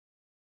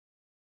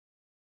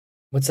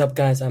What's up,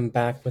 guys? I'm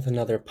back with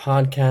another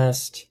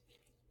podcast,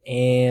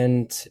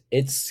 and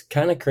it's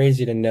kind of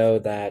crazy to know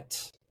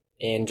that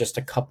in just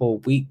a couple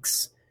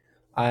weeks,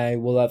 I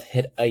will have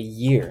hit a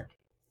year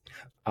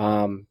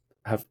of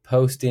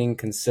posting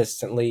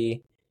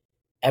consistently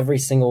every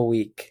single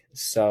week.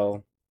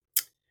 So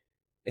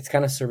it's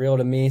kind of surreal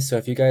to me. So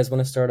if you guys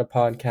want to start a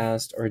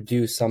podcast or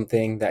do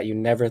something that you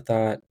never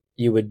thought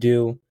you would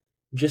do,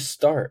 just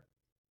start.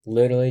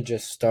 Literally,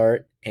 just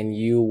start, and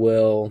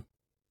you'll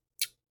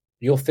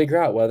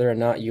figure out whether or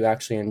not you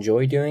actually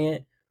enjoy doing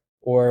it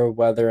or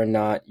whether or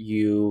not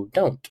you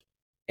don't.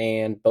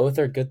 And both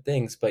are good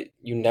things, but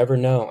you never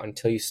know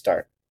until you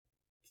start.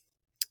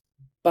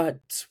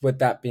 But with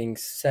that being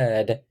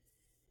said,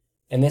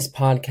 in this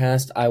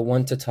podcast, I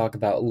want to talk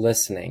about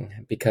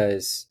listening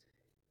because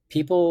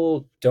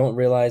people don't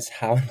realize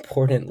how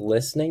important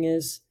listening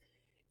is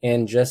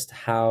and just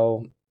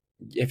how,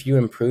 if you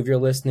improve your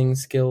listening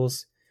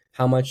skills,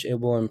 how much it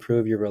will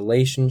improve your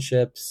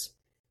relationships,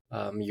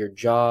 your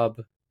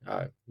job,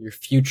 your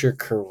future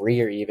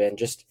career, even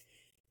just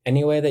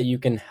any way that you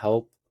can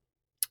help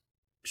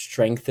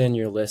strengthen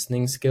your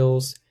listening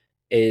skills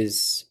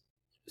is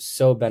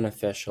so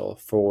beneficial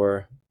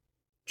for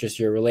just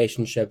your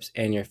relationships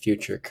and your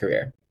future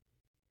career.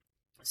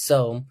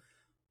 So,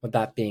 with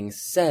that being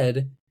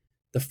said,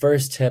 the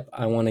first tip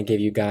I want to give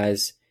you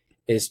guys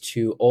is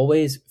to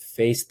always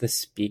face the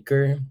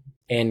speaker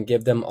and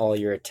give them all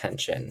your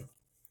attention.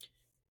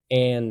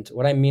 And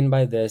what I mean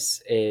by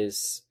this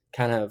is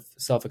kind of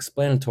self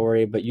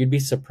explanatory, but you'd be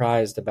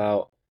surprised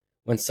about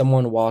when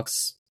someone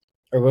walks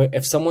or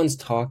if someone's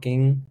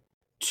talking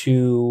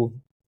to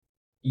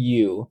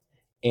you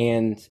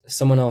and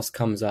someone else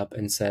comes up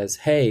and says,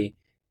 "Hey,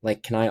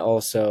 like, can I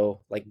also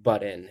like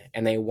butt in?"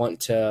 And they want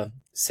to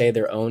say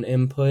their own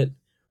input,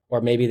 or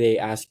maybe they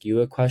ask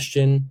you a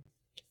question.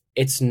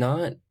 It's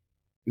not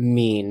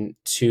mean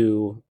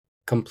to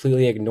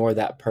completely ignore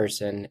that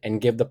person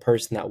and give the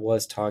person that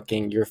was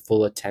talking your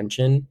full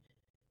attention,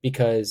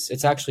 because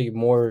it's actually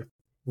more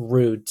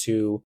rude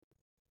to,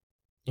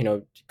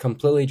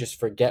 completely just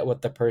forget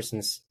what the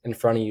person's in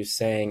front of you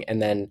saying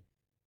and then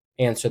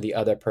answer the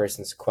other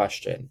person's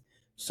question.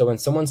 So when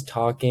someone's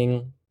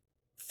talking,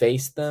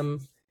 face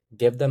them,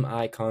 give them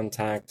eye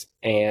contact,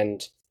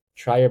 and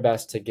try your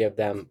best to give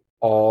them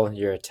all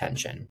your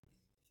attention.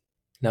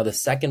 Now, the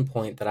second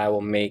point that I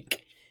will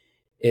make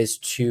is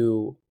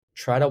to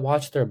try to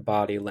watch their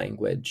body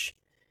language.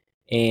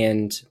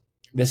 And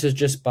this is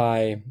just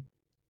by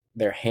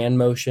their hand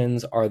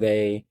motions. Are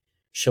they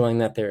showing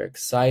that they're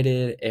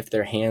excited? If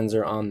their hands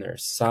are on their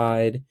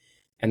side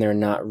and they're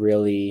not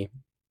really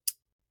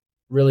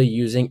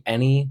using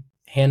any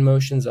hand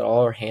motions at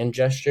all or hand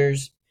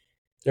gestures,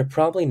 they're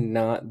probably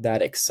not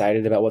that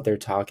excited about what they're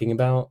talking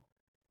about.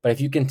 But if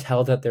you can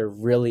tell that they're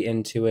really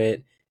into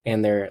it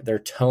and their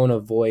tone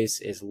of voice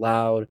is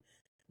loud,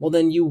 well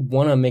then you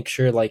want to make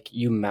sure like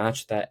you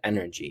match that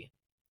energy.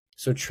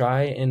 So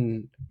try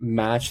and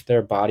match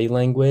their body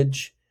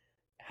language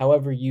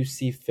however you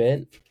see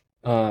fit.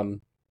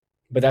 Um,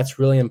 but that's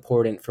really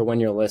important for when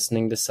you're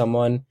listening to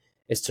someone,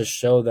 is to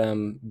show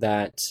them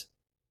that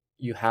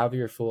you have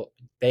your full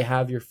they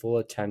have your full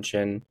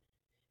attention.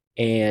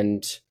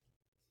 And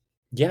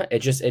yeah,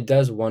 it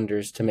does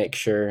wonders to make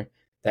sure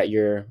that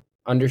you're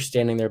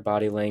understanding their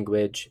body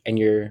language and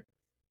you're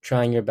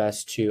trying your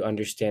best to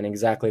understand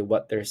exactly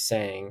what they're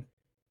saying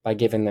by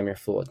giving them your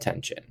full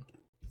attention.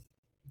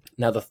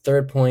 Now, the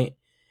third point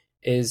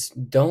is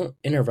don't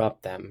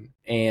interrupt them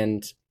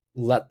and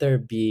let there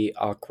be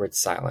awkward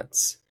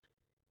silence.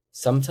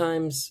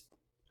 Sometimes,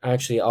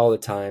 actually, all the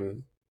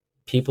time,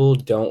 people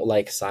don't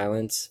like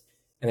silence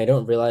and they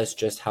don't realize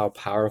just how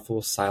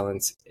powerful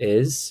silence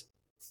is.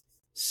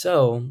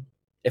 So,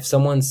 if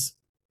someone's,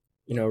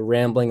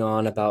 rambling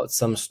on about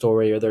some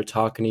story or they're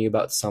talking to you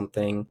about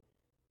something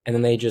and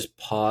then they just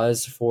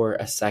pause for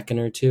a second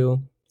or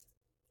two,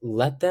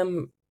 let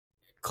them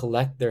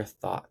collect their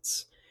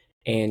thoughts.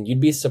 And you'd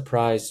be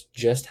surprised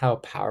just how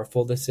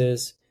powerful this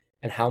is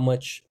and how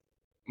much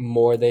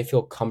more they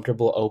feel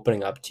comfortable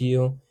opening up to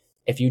you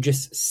if you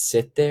just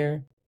sit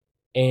there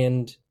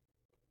and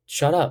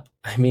shut up.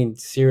 I mean,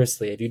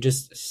 seriously, if you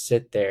just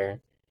sit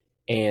there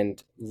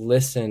and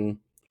listen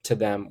to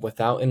them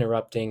without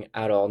interrupting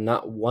at all,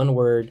 not one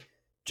word,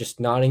 just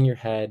nodding your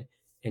head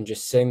and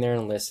just sitting there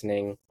and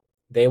listening,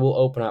 they will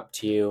open up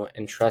to you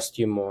and trust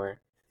you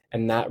more.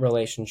 And that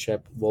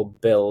relationship will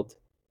build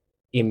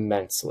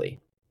immensely.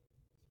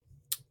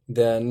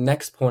 The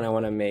next point I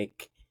want to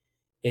make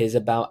is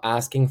about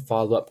asking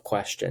follow up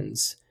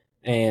questions.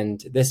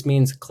 And this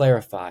means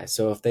clarify.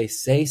 So if they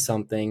say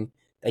something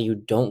that you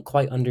don't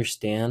quite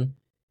understand,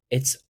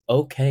 it's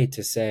okay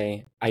to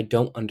say, "I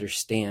don't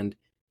understand.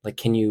 Like,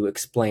 can you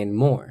explain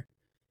more?"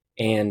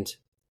 And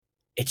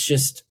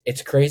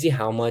it's crazy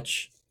how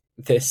much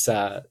this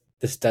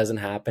doesn't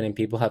happen and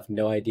people have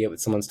no idea what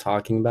someone's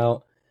talking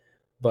about.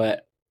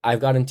 But I've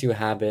got into a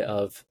habit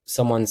of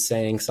someone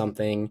saying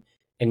something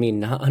and me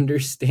not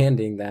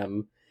understanding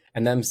them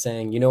and them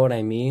saying, "You know what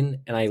I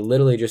mean?" And I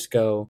literally just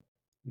go,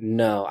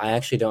 no, I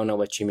actually don't know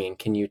what you mean.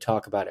 Can you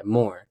talk about it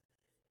more?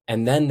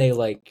 And then they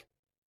like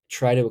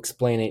try to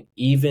explain it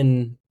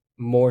even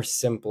more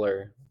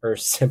simpler or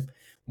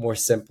more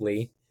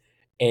simply,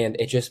 and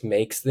it just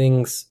makes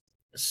things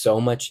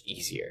so much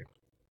easier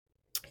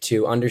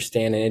to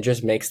understand, and it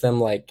just makes them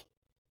like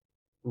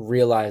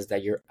realize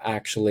that you're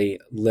actually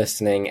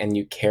listening and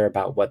you care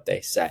about what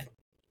they said.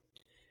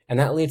 And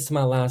that leads to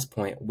my last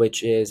point,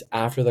 which is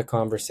after the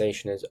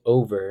conversation is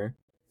over,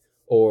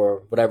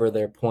 or whatever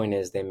their point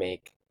is they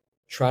make,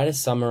 try to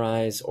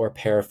summarize or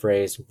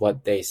paraphrase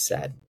what they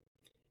said.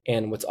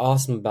 And what's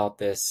awesome about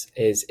this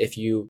is if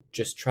you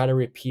just try to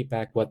repeat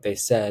back what they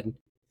said,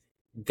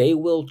 they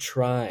will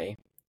try,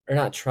 or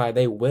not try,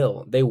 they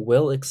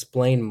will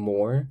explain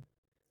more,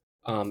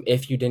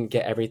 if you didn't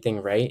get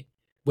everything right,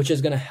 which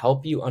is going to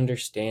help you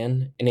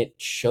understand. And it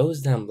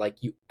shows them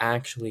like you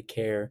actually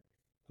care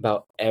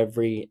about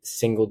every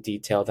single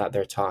detail that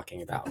they're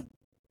talking about.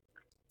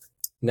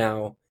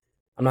 Now,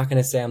 I'm not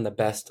going to say I'm the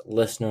best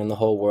listener in the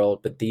whole world,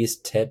 but these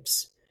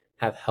tips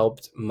have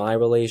helped my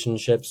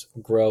relationships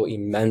grow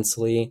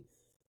immensely.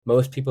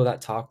 Most people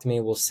that talk to me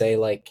will say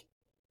like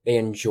they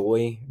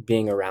enjoy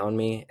being around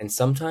me, and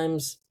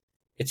sometimes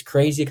it's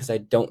crazy because I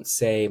don't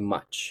say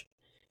much.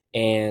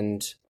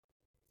 And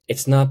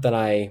it's not that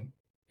I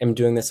am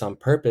doing this on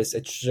purpose.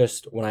 It's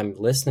just when I'm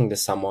listening to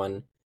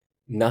someone,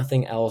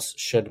 nothing else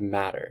should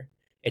matter.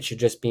 It should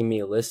just be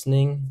me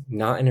listening,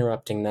 not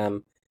interrupting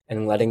them,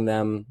 and letting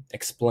them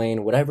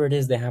explain whatever it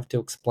is they have to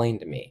explain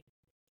to me.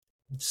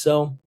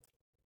 So,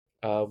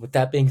 with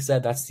that being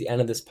said, that's the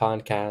end of this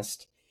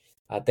podcast.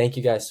 Thank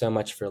you guys so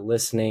much for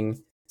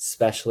listening,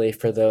 especially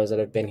for those that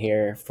have been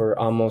here for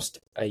almost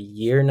a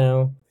year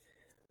now.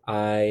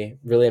 I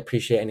really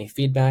appreciate any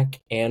feedback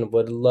and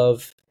would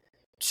love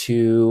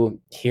to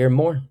hear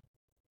more.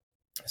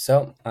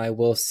 So I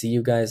will see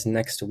you guys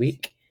next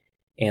week,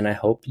 and I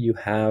hope you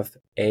have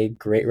a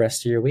great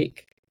rest of your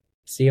week.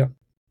 See you.